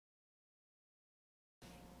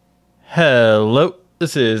Hello,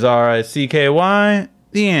 this is RICKY,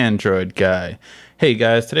 the Android guy. Hey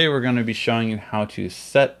guys, today we're going to be showing you how to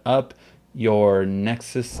set up your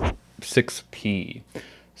Nexus 6P.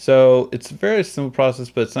 So it's a very simple process,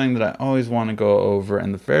 but it's something that I always want to go over.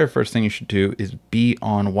 And the very first thing you should do is be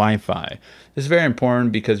on Wi-Fi. This is very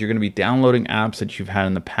important because you're going to be downloading apps that you've had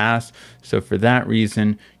in the past. So for that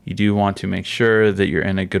reason, you do want to make sure that you're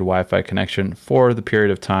in a good Wi-Fi connection for the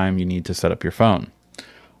period of time you need to set up your phone.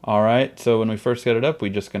 All right, so when we first set it up,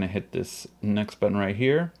 we're just going to hit this next button right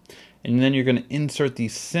here. And then you're going to insert the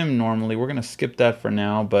SIM normally. We're going to skip that for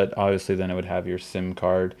now, but obviously then it would have your SIM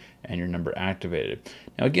card and your number activated.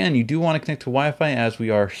 Now again, you do want to connect to Wi-Fi as we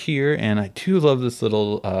are here, and I do love this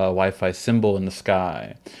little Wi-Fi symbol in the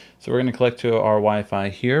sky. So we're going to connect to our Wi-Fi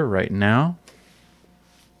here right now.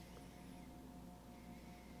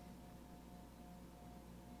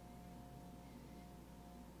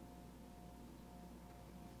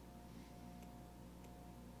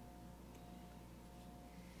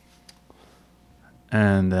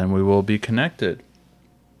 And then we will be connected.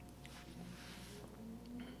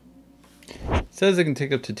 It says it can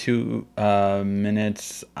take up to 2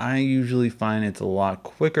 minutes. I usually find it's a lot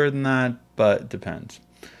quicker than that, but it depends.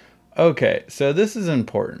 Okay, so this is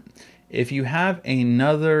important. If you have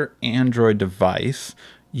another Android device,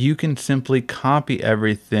 you can simply copy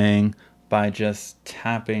everything by just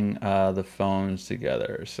tapping the phones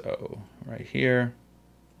together. So right here.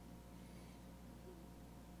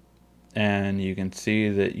 And you can see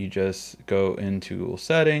that you just go into Google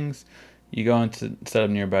settings, you go into set up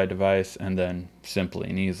nearby device, and then simply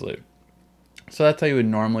and easily. So that's how you would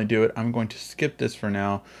normally do it. I'm going to skip this for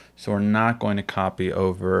now, so we're not going to copy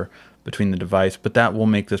over between the device, but that will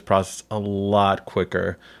make this process a lot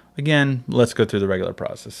quicker. Again, let's go through the regular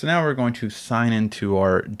process. So now we're going to sign into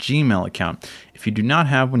our Gmail account. If you do not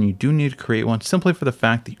have one, you do need to create one simply for the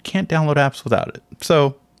fact that you can't download apps without it.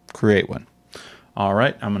 So create one. All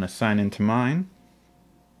right, I'm going to sign into mine.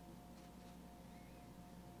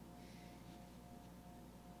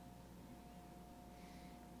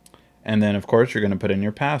 And then, of course, you're going to put in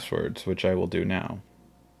your passwords, which I will do now.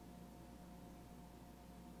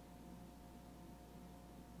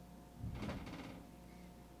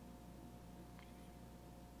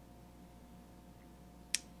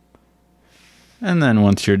 And then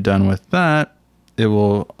once you're done with that, it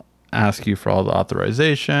will ask you for all the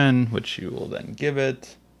authorization, which you will then give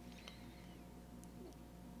it.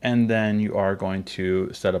 And then you are going to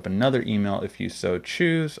set up another email if you so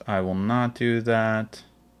choose. I will not do that,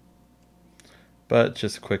 but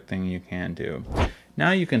just a quick thing you can do.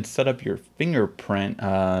 Now you can set up your fingerprint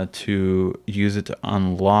to use it to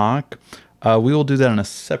unlock. We will do that in a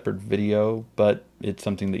separate video, but it's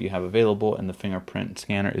something that you have available, and the fingerprint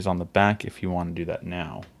scanner is on the back if you want to do that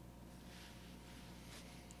now.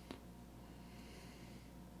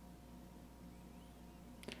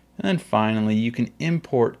 And then finally, you can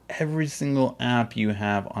import every single app you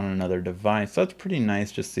have on another device. So that's pretty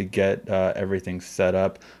nice just to get everything set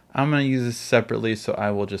up. I'm going to use this separately, so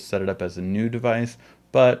I will just set it up as a new device.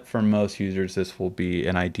 But for most users, this will be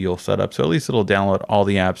an ideal setup. So at least it'll download all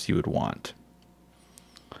the apps you would want.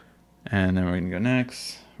 And then we're going to go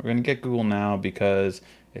next. We're going to get Google Now because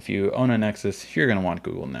if you own a Nexus, you're going to want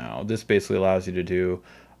Google Now. This basically allows you to do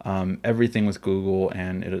everything with Google,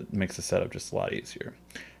 and it makes the setup just a lot easier.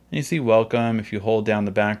 And you see welcome. If you hold down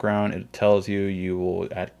the background, it tells you will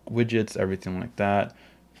add widgets, everything like that.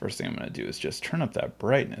 First thing I'm going to do is just turn up that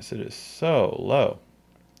brightness. It is so low.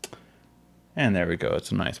 And there we go.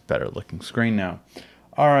 It's a nice, better looking screen now.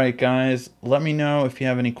 All right, guys, let me know if you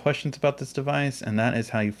have any questions about this device, and that is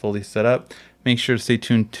how you fully set up. Make sure to stay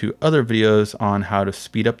tuned to other videos on how to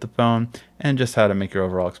speed up the phone and just how to make your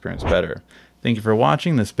overall experience better. Thank you for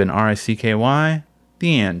watching. This has been RICKY,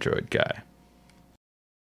 the Android guy.